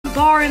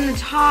bar in the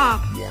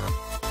top.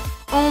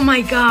 Oh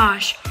my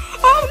gosh.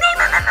 Oh, no.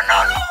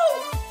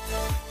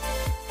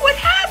 What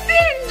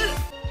happened?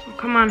 Oh,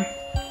 come on.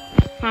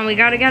 Come on, we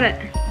gotta get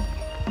it.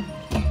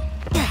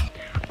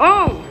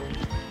 Oh!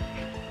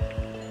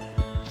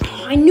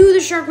 I knew the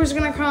shark was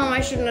gonna come.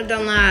 I shouldn't have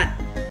done that.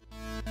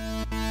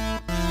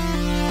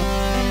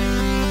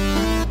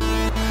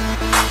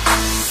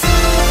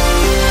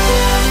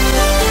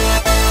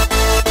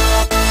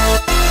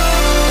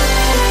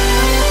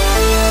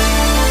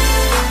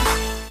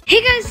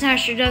 Hey guys,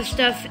 Asher does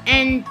stuff,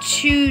 and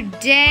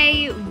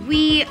today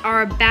we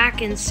are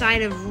back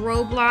inside of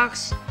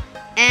Roblox,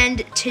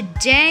 and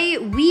today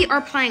we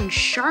are playing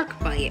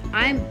Sharkbite.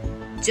 I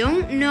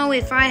don't know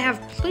if I have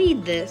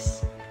played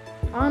this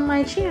on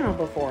my channel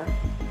before,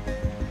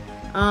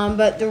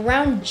 but the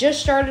round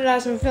just started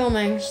as I'm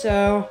filming,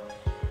 so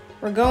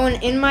we're going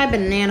in my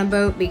banana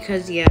boat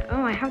because, yeah.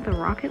 Oh, I have the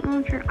rocket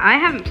launcher. I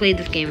haven't played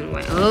this game in a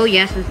while. Oh,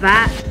 yes, it's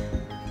that.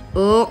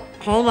 Oh,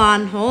 hold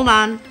on.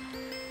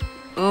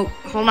 Oh,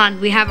 hold on.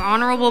 We have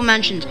honorable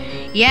mentions.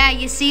 Yeah,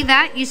 you see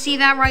that? You see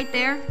that right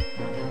there?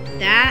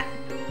 That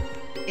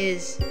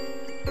is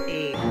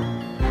a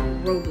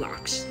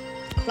Roblox.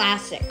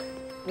 Classic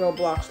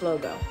Roblox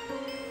logo.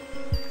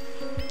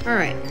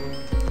 Alright.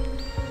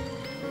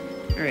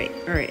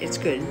 Alright, it's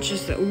good. It's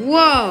just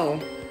whoa!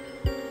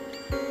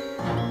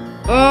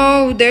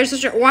 Oh, there's a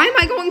shark. Why am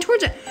I going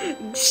towards it?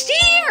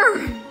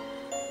 Steer!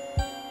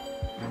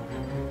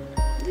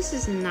 This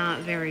is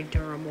not very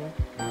durable.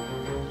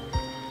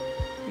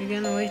 Are you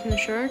getting away from the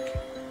shark?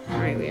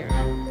 Alright, we are.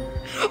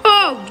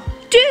 Oh,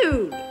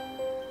 dude!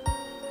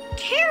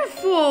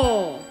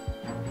 Careful!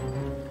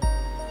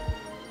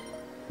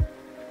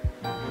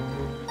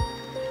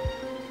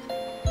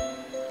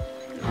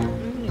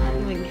 I'm gonna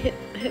like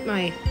hit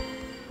my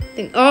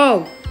thing.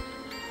 Oh!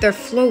 They're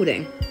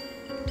floating.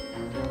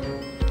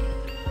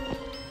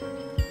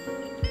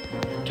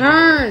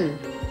 Turn!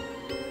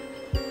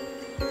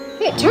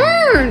 Hey,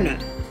 turn!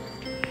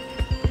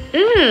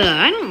 Ugh,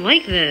 I don't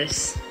like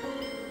this.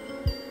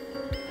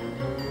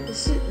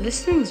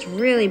 This thing's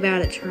really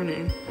bad at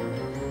turning.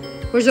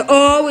 Where's it?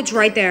 Oh, it's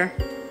right there.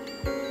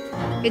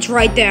 It's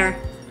right there.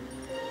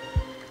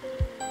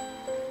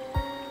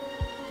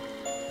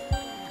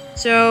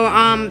 So,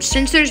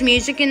 since there's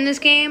music in this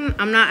game,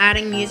 I'm not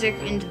adding music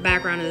into the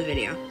background of the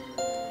video.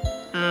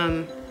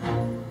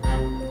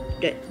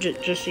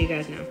 Just so you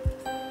guys know.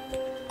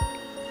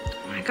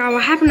 Oh my god,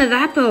 what happened to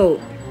that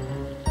boat?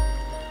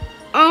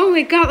 Oh,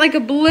 it got like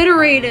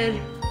obliterated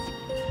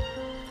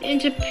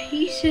into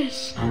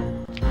pieces.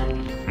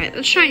 Alright,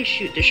 let's try and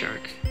shoot the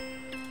shark.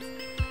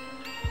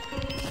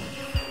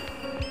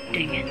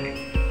 Dang it.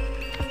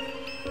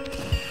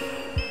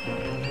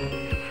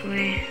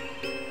 Hopefully,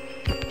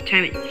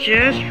 time it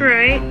just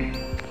right.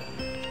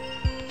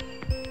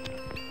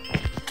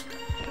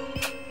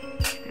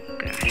 Oh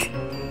gosh.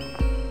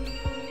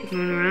 Is he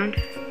going around?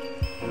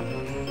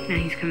 No,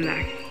 he's coming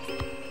back.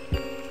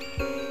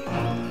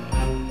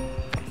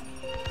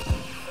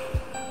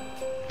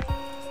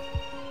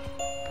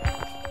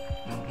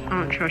 I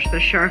don't trust the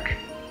shark.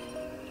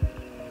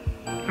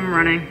 I'm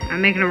running.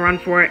 I'm making a run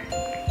for it.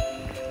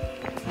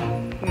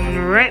 Going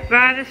right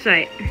by the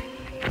site.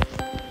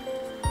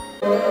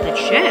 The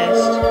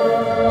chest?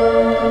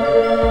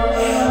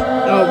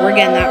 Oh, we're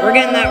getting that.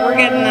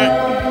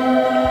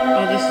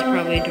 Oh, this is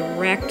probably a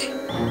direct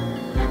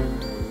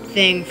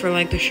thing for,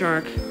 like, the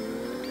shark.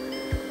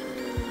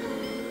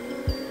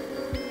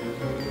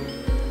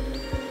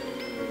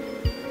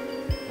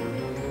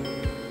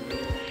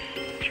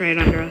 It's right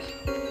under us.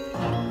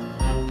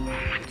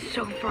 Oh, it's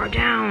so far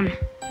down.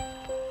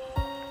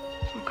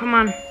 Come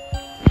on,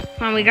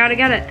 we gotta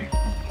get it.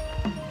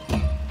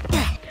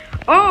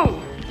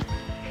 Oh!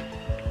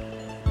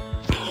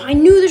 I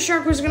knew the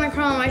shark was gonna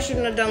come. I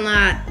shouldn't have done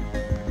that.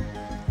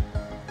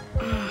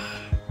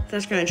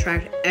 That's gonna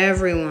attract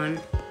everyone.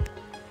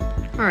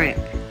 Alright.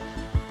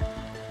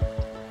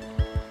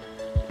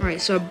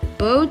 Alright, so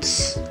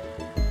boats.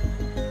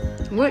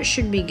 What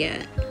should we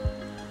get?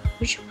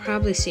 We should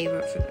probably save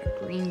up for the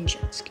green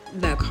jet ski,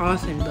 the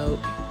coffin boat.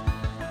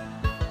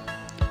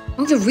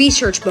 Oh, the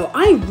research boat.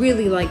 I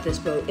really like this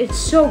boat. It's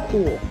so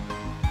cool.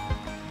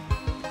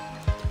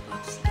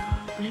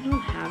 I don't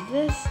have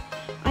this.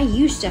 I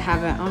used to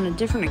have it on a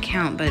different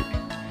account, but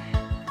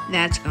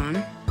that's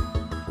gone.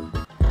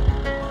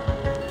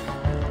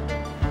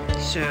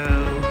 So,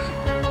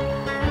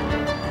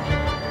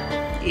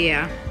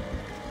 yeah.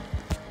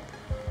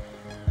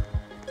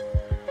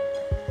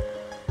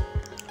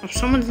 Oh,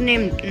 someone's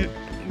named...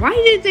 Why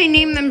did they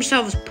name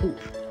themselves Poop?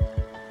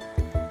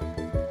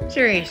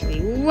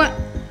 Seriously, what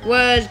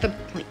was the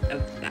point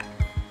of that?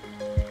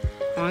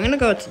 Oh, I'm gonna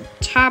go to the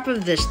top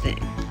of this thing.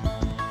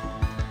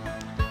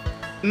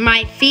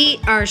 My feet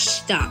are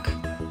stuck.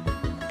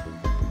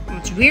 Oh,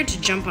 it's weird to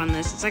jump on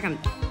this. It's like I'm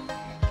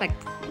like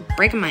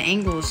breaking my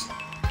ankles.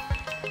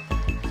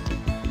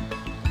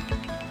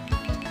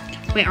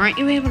 Wait, aren't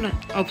you able to?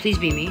 Oh, please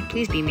be me.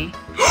 Please be me.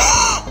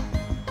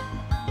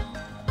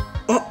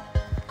 Oh,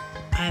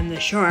 I'm the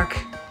shark.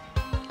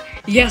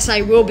 Yes,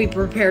 I will be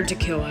prepared to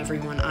kill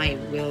everyone. I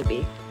will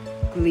be.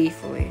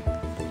 Gleefully.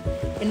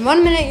 In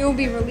 1 minute, you will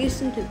be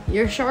released into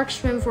your shark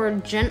swim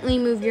forward. Gently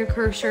move your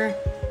cursor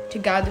to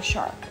guide the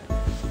shark.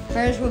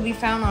 Players will be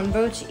found on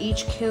boats.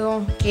 Each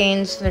kill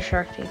gains the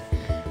shark teeth.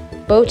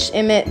 Boats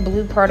emit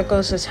blue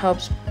particles. This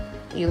helps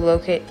you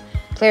locate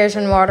players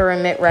in water.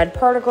 Emit red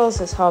particles.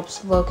 This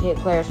helps locate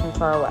players from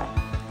far away.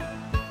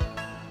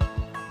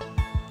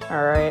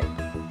 Alright.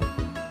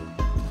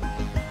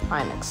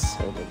 I'm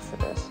excited for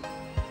this.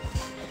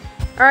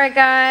 Alright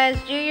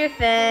guys, do your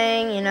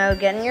thing, you know,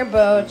 get in your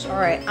boats.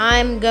 Alright,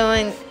 I'm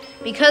going,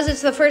 because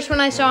it's the first one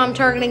I saw, I'm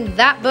targeting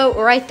that boat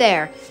right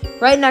there.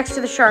 Right next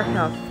to the shark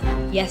hill.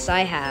 Yes,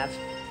 I have.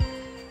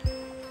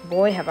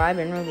 Boy, have I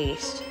been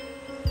released.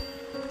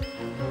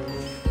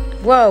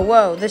 Whoa,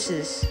 whoa, this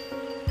is...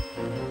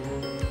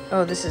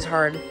 Oh, this is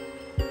hard.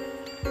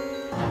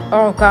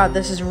 Oh god,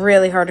 this is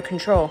really hard to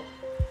control.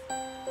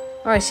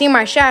 Oh, I see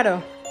my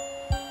shadow.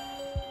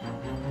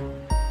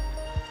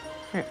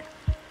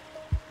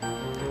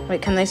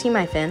 Wait, can they see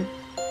my fin?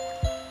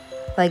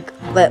 Like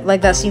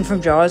that scene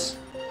from Jaws?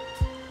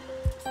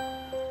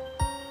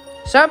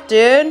 Sup,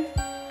 dude?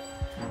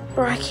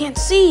 Bro, I can't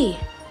see.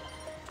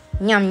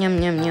 Yum,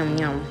 yum, yum, yum,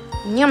 yum.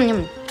 Yum,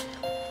 yum.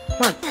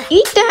 Come on,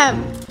 eat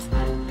them!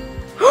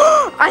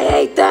 I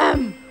ate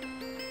them!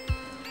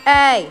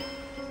 Hey!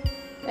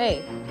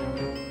 Hey.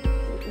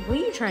 What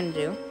are you trying to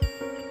do?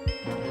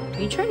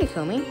 Are you trying to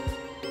kill me?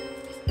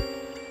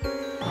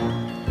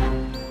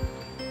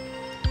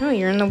 Oh,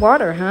 you're in the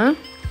water, huh?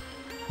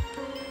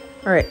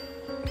 Alright,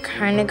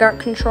 kinda got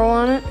control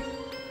on it.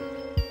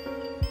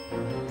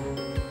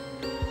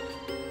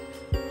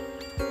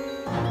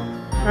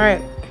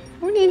 Alright,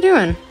 what are you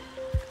doing?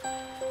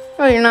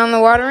 Oh, you're not in the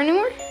water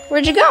anymore?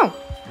 Where'd you go?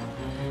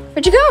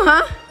 Where'd you go,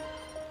 huh?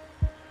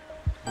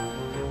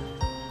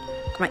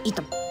 Come on, eat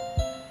them.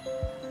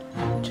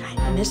 Did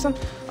I miss them?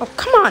 Oh,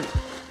 come on.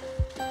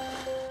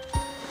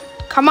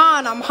 Come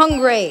on, I'm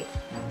hungry.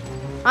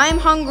 I'm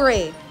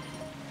hungry.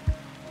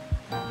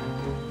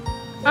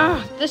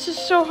 Ah, this is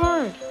so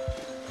hard.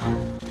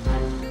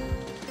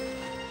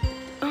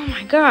 Oh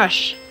my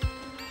gosh.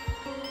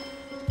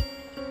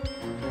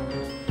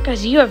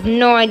 Guys, you have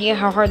no idea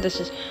how hard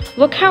this is.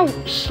 Look how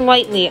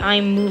slightly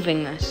I'm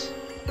moving this.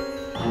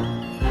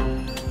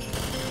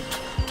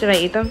 Did I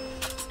eat them?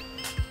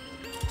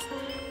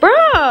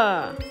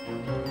 Bruh!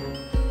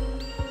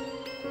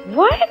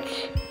 What?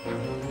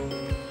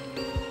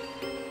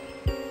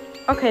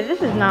 Okay, this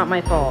is not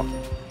my fault.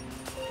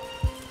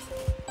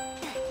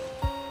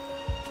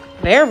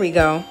 There we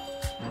go.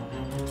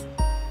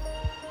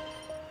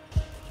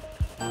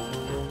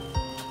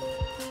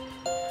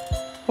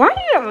 Why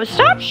did you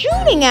stop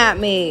shooting at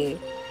me?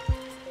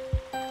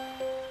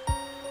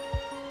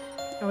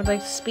 I would like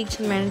to speak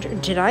to the manager.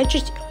 Did I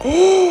just...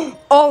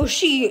 Oh,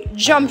 she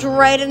jumped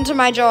right into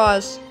my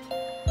jaws.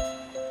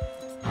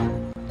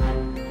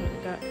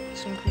 Got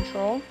some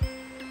control.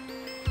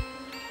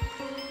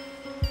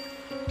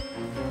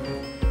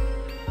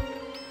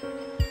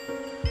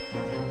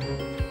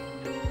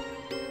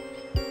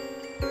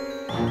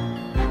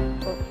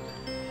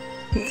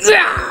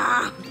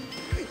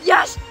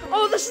 Yes!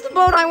 Oh, this is the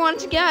boat I wanted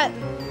to get.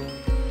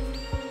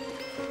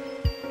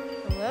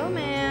 Hello,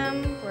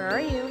 ma'am. Where are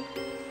you?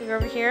 You're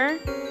over here?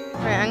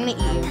 Alright, I'm gonna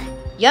eat you.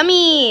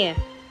 Yummy!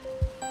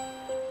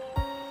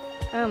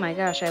 Oh my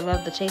gosh, I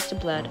love the taste of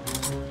blood.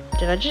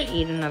 Did I just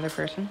eat another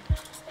person?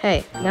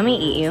 Hey, let me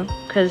eat you.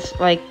 Because,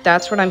 like,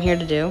 that's what I'm here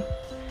to do.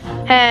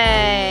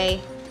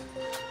 Hey!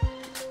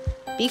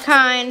 Be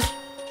kind.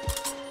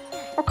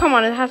 Oh, come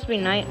on, it has to be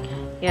night.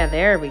 Yeah,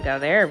 there we go,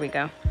 there we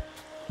go.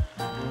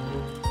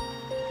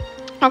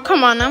 Oh,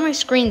 come on, now my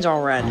screen's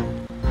all red.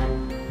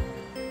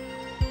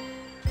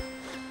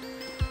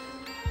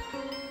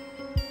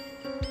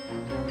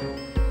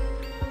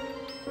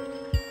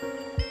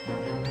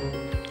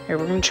 Here,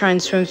 we're gonna try and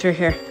swim through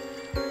here.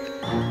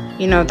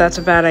 You know, that's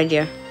a bad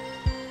idea.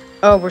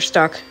 Oh, we're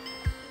stuck.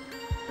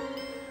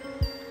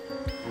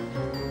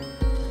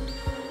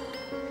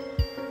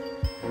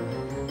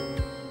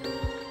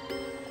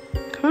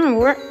 Come on,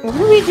 what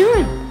are we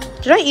doing?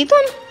 Did I eat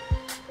them?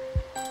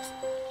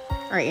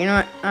 Alright, you know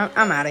what?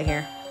 I'm out of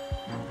here.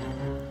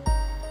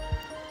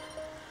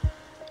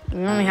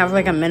 We only have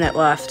like a minute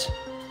left.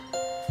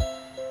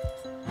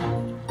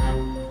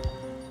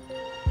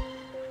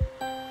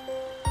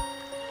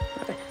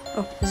 Okay.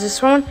 Oh, is this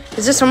someone?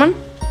 Is this someone?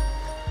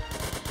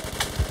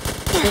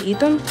 Did I eat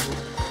them?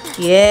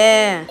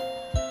 Yeah.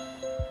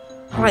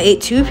 Oh, I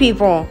ate 2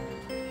 people.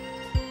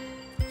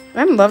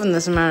 I'm loving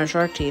this amount of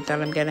shark teeth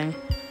that I'm getting.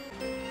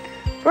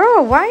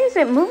 Bro, why is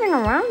it moving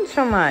around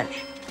so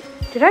much?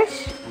 Did I...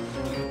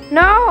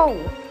 No!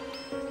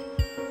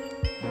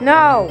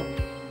 No!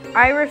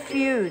 I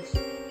refuse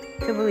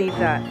to believe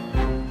that.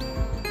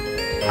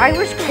 I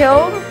was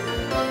killed?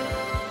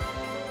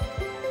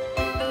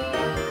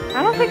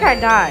 I don't think I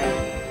died.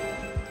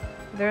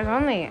 There's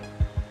only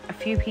a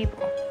few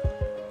people.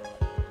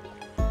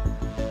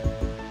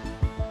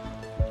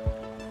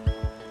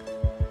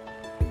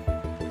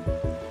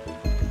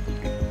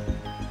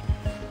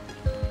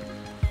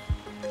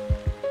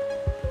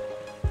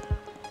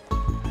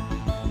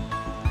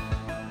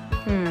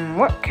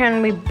 What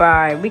can we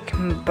buy? We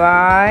can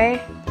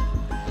buy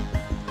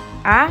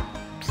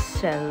absolutely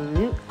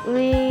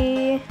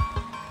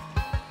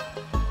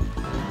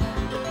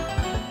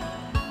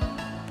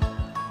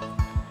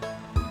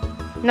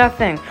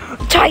nothing.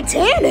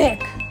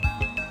 Titanic!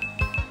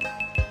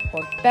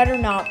 Well, it better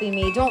not be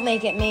me. Don't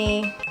make it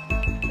me.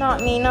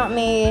 Not me, not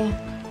me.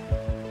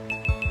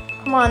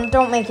 Come on,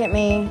 don't make it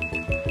me.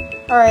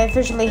 Alright, I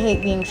officially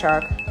hate being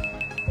shark.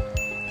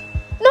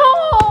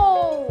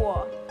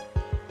 No!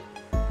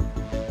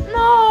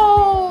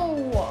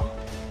 No!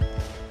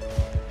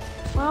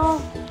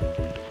 Well,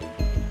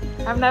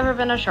 I've never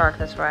been a shark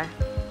this way.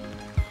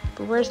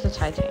 But where's the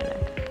Titanic?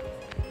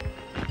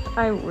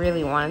 I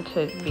really wanted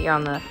to be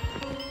on the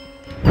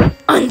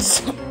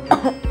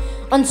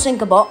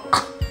unsinkable.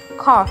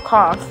 Cough,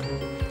 cough.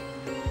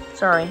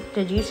 Sorry,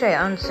 did you say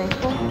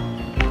unsinkable?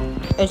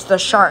 It's the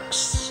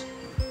sharks.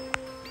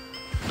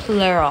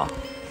 Plural.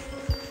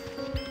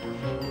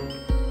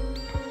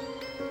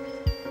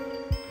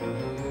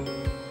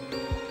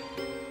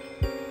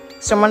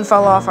 Someone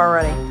fell off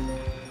already.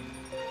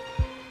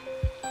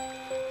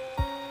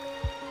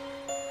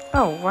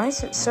 Oh, why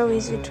is it so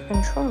easy to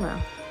control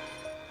now?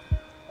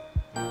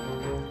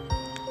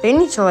 They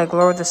need to like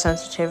lower the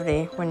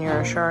sensitivity when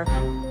you're a shark.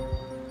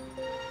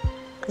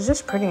 Cause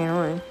it's pretty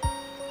annoying.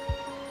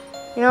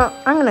 You know,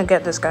 I'm gonna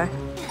get this guy.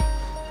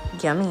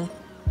 Yummy.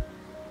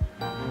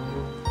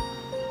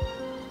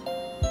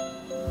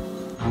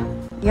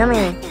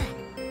 Yummy.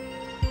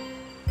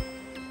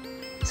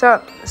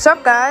 So,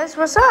 sup guys?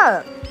 What's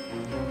up?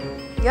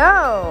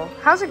 Yo,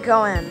 how's it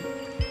going?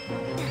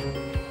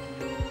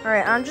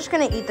 Alright, I'm just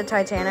gonna eat the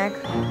Titanic.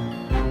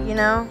 You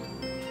know?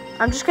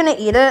 I'm just gonna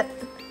eat it.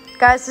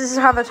 Guys, this is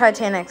how the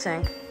Titanic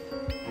sank.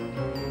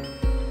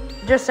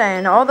 Just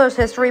saying, all those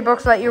history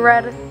books that you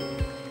read,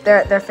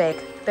 they're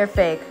fake. They're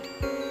fake.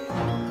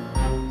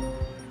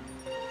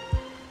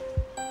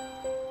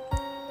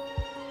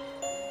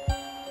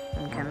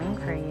 I'm coming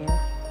for you.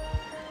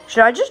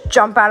 Should I just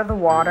jump out of the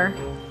water?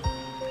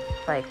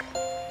 Like...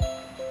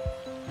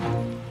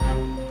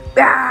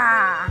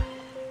 Ah!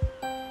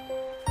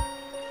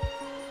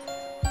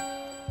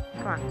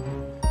 Come on.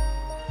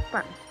 Come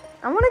on.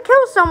 I want to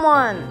kill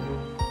someone.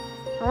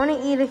 I want to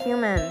eat a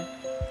human.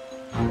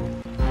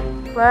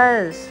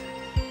 Buzz.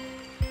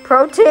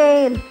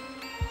 Protein.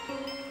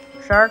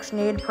 Sharks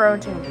need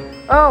protein.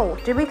 Oh,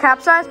 did we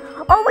capsize?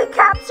 Oh, we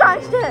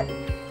capsized it.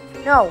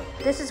 No,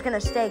 this is going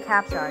to stay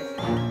capsized.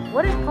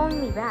 What is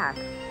pulling me back?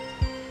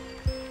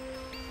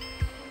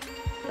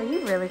 Are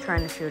you really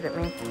trying to shoot at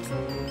me?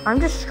 I'm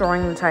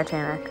destroying the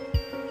Titanic.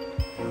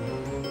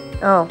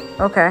 Oh,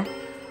 okay.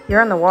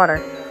 You're in the water.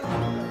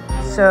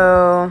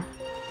 So,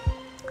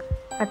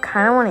 I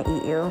kind of want to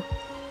eat you.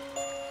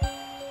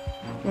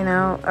 You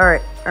know?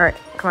 Alright,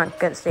 come on,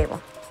 get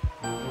stable.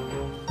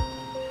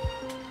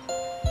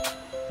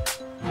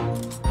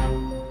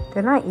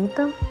 Didn't I eat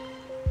them?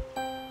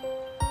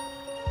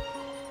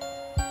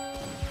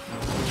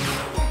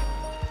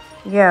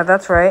 Yeah,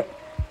 that's right.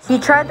 He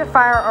tried to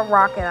fire a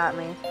rocket at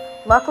me.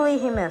 Luckily,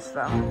 he missed,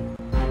 though.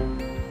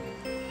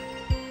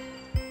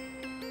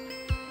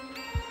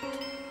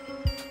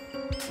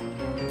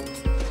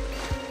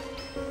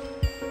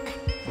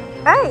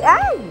 Hey,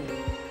 hey!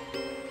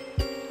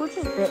 Who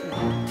just bit me? I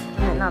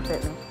mean, not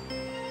bit me.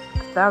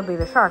 That would be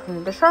the shark,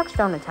 and the sharks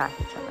don't attack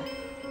each other.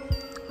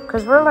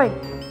 Because we're like...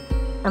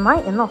 Am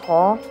I in the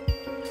hall?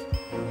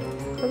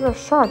 There's a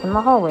shark in the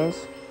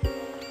hallways.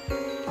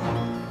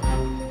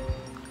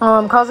 Oh,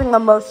 I'm causing the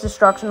most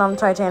destruction on the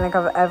Titanic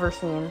I've ever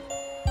seen.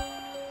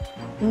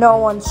 No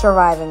one's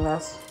surviving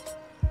this.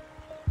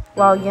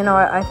 Well, you know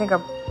what? I think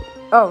I'm...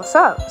 Oh,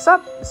 sup,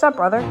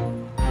 brother?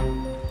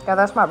 Yeah,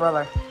 that's my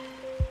brother.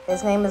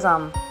 His name is,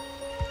 no,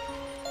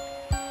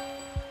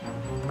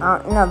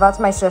 that's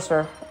my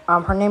sister.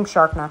 Her name's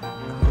Sharkna.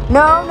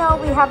 No,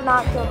 we have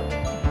not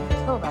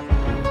killed that.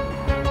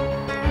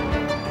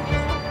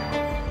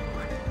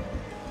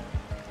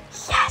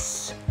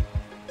 Yes!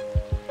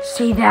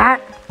 See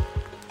that?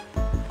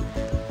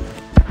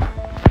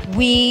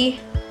 We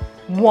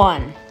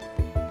won.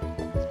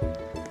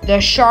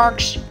 The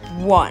sharks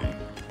won.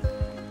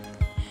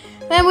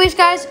 Anyways,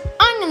 guys,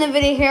 I'm going to end the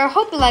video here. I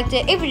hope you liked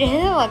it. If you did,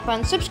 hit the like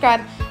button,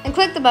 subscribe, and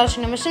click the bell so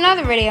you don't miss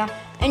another video.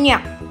 And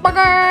yeah, bye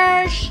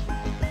guys!